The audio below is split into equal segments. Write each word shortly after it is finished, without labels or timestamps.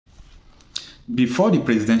Before the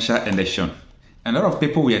presidential election, a lot of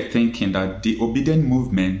people were thinking that the obedient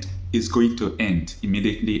movement is going to end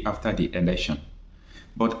immediately after the election.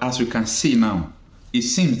 But as we can see now, it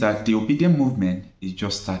seems that the obedient movement is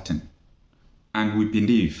just starting. And we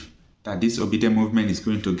believe that this obedient movement is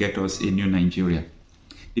going to get us a new Nigeria.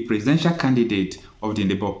 The presidential candidate of the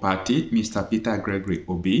Labour Party, Mr. Peter Gregory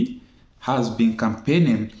Obi, has been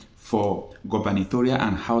campaigning for gubernatorial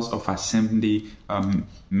and House of Assembly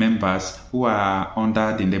members who are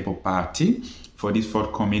under the Labour Party for this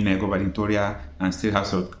forthcoming gubernatorial and State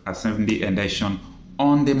House of Assembly election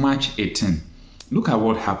on the March 18. Look at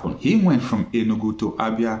what happened. He went from Enugu to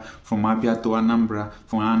Abia, from Abia to Anambra,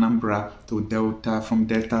 from Anambra to Delta, from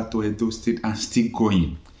Delta to Edo State, and still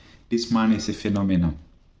going. This man is a phenomenon.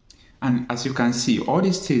 And as you can see, all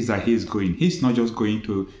the states that he's going, he's not just going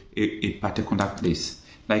to a particular place.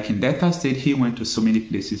 Like in Delta State, he went to so many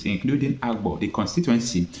places, including Agog, the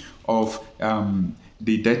constituency of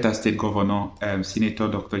the Delta State Governor, Senator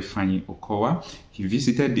Dr. Ifeanyi Okowa. He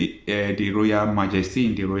visited the Royal Majesty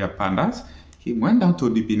in the Royal Palace. He went down to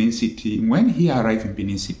the Benin City. When he arrived in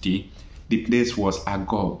Benin City, the place was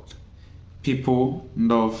Agog. People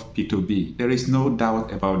love P2B. There is no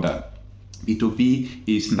doubt about that. P2B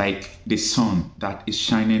is like the sun that is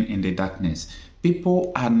shining in the darkness.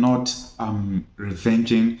 People are not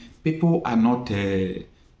revenging. People are not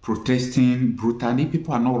protesting brutally.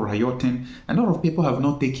 People are not rioting. A lot of people have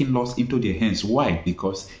not taken laws into their hands. Why?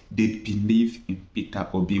 Because they believe in Peter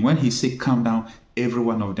Obi. When he say calm down, every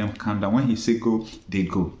one of them calm down. When he say go, they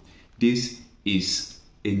go. This is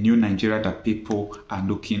a new Nigeria that people are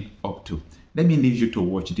looking up to. Let me leave you to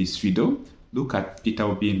watch this video. Look at Peter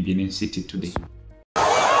Obi in Benin City today.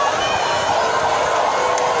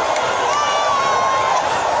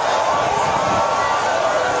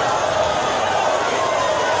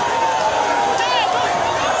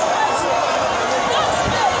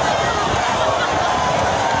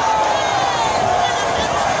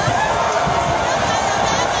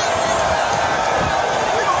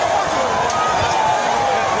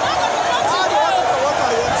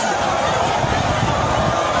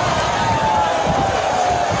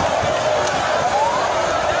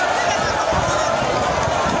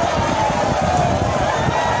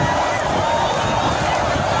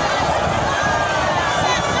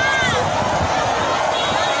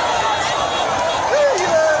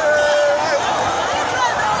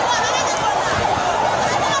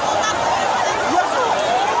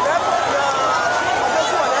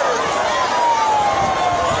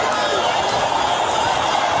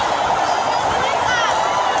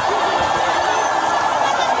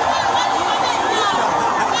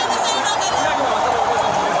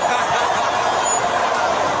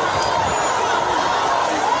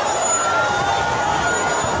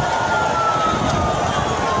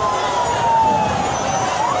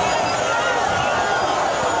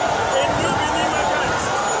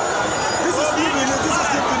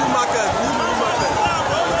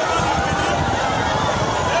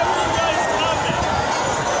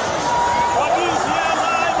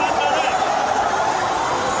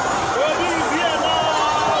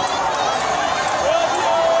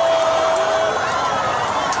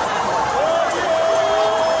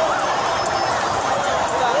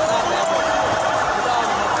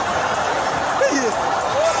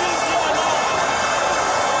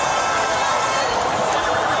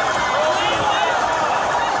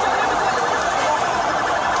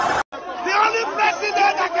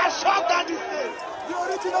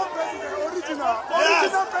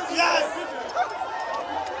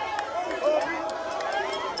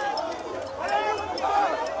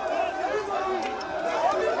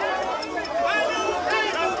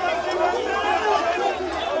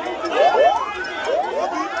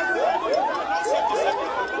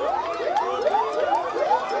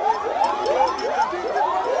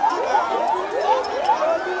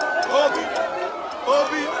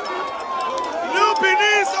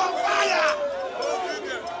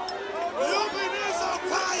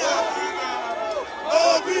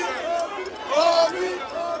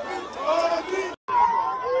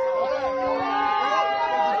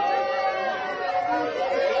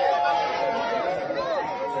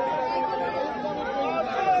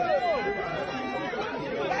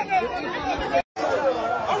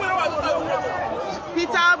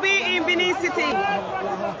 Peter Obi in Benin City.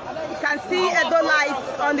 You can see Edo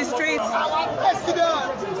lights on the streets. Our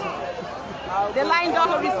president. The line does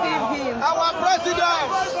to receive him. Our president.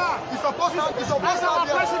 He's supposed to be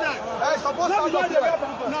president. He's supposed to be here.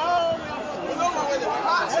 No.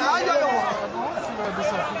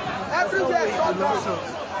 Everywhere is on.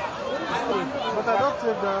 But I don't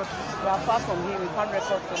think that we are far from him. We can't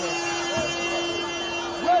record for him.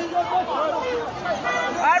 All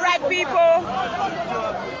right, people.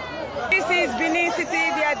 This is Benin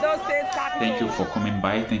City, the Edo State capital. Thank you for coming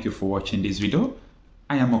by. Thank you for watching this video.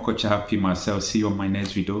 I am Okocha Happy myself. See you on my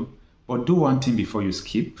next video. But do one thing before you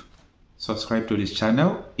skip. Subscribe to this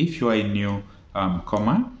channel if you are a new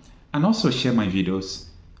comer, and also share my videos.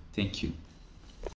 Thank you.